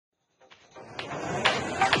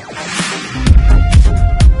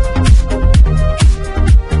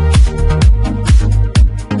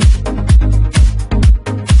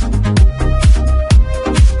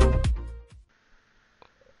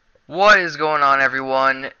What is going on,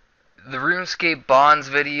 everyone? The RuneScape Bonds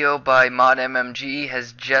video by ModMMG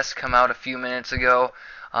has just come out a few minutes ago.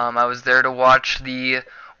 I was there to watch the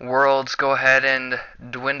worlds go ahead and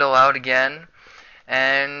dwindle out again,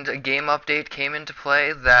 and a game update came into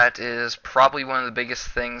play that is probably one of the biggest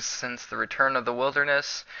things since the return of the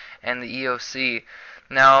wilderness and the EOC.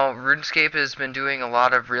 Now, RuneScape has been doing a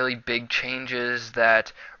lot of really big changes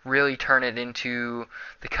that really turn it into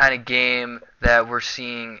the kind of game that we're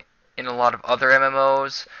seeing in a lot of other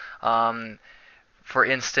MMOs. For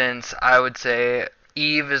instance, I would say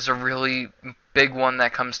Eve is a really big one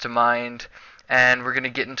that comes to mind, and we're going to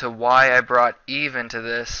get into why I brought Eve into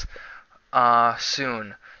this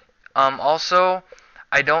soon. Also,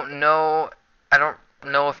 I don't know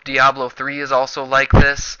if Diablo 3 is also like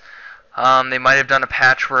this. They might have done a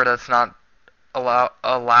patch where that's not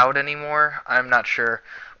allowed anymore. I'm not sure.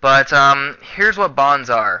 But here's what bonds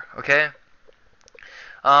are, okay?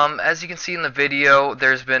 As you can see in the video,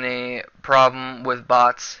 there's been a problem with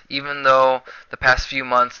bots, even though the past few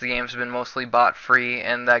months the game's been mostly bot free,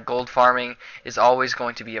 and that gold farming is always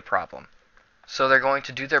going to be a problem. So they're going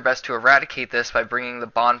to do their best to eradicate this by bringing the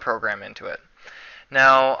bond program into it.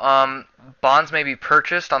 Now, bonds may be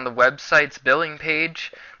purchased on the website's billing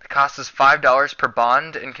page. The cost is $5 per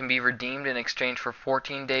bond and can be redeemed in exchange for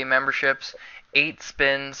 14-day memberships, 8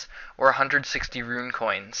 spins, or 160 rune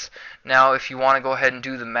coins. Now, if you want to go ahead and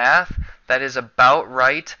do the math, that is about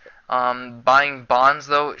right. Buying bonds,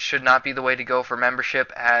 though, should not be the way to go for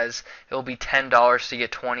membership, as it will be $10 to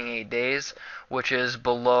get 28 days, which is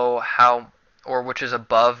which is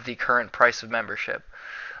above the current price of membership.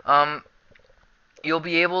 You'll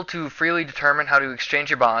be able to freely determine how to exchange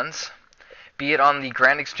your bonds, be it on the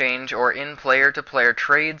Grand Exchange or in player-to-player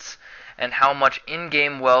trades, and how much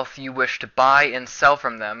in-game wealth you wish to buy and sell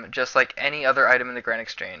from them, just like any other item in the Grand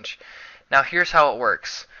Exchange. Now here's how it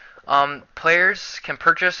works. Players can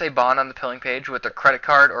purchase a bond on the billing page with their credit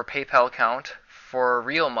card or PayPal account for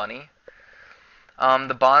real money.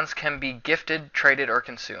 The bonds can be gifted, traded, or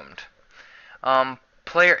consumed.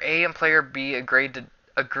 Player A and Player B agree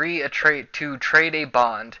to trade a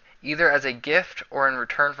bond, either as a gift or in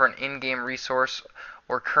return for an in-game resource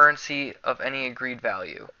or currency of any agreed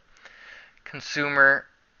value. Consume,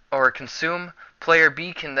 Player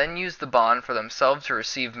B can then use the bond for themselves to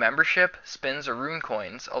receive membership, spins, or rune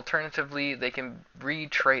coins. Alternatively, they can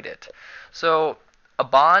re-trade it. So, a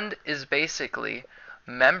bond is basically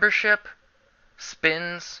membership,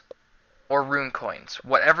 spins, or rune coins,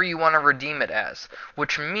 whatever you want to redeem it as,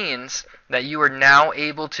 which means that you are now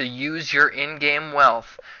able to use your in-game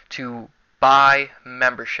wealth to buy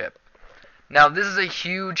membership. Now, this is a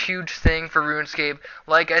huge thing for RuneScape.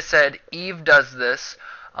 Like I said, Eve does this,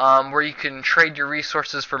 where you can trade your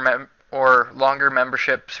resources for longer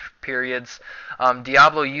membership periods.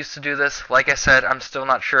 Diablo used to do this. Like I said, I'm still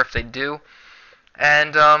not sure if they do.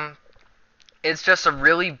 And it's just a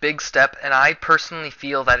really big step, and I personally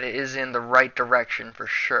feel that it is in the right direction for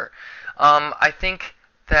sure. I think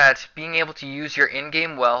that being able to use your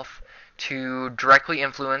in-game wealth to directly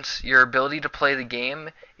influence your ability to play the game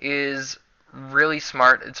is really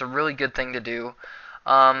smart. It's a really good thing to do.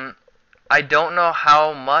 I don't know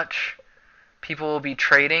how much people will be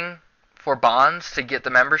trading for bonds to get the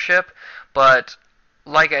membership, but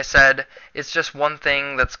like I said, it's just one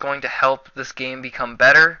thing that's going to help this game become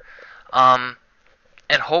better, and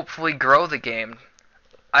hopefully grow the game.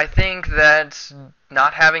 I think that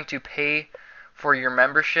not having to pay for your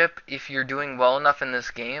membership if you're doing well enough in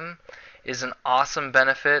this game is an awesome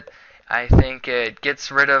benefit. I think it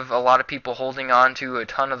gets rid of a lot of people holding on to a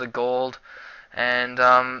ton of the gold, and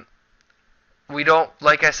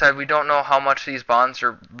like I said, we don't know how much these bonds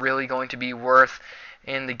are really going to be worth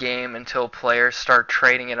in the game until players start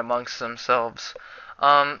trading it amongst themselves.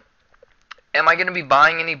 Am I going to be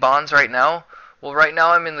buying any bonds right now? Well, right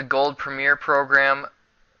now I'm in the Gold Premier program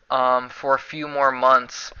for a few more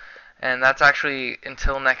months, and that's actually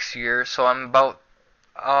until next year, so I'm about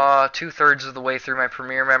 2/3 of the way through my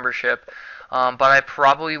Premier membership, but I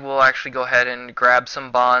probably will actually go ahead and grab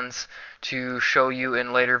some bonds to show you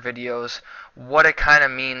in later videos what it kind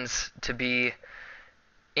of means to be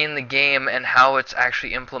in the game and how it's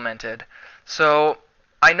actually implemented. So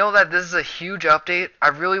I know that this is a huge update. I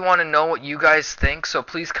really want to know what you guys think, so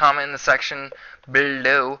please comment in the section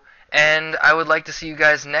below. And I would like to see you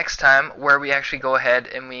guys next time, where we actually go ahead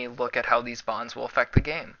and we look at how these bonds will affect the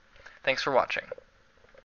game. Thanks for watching.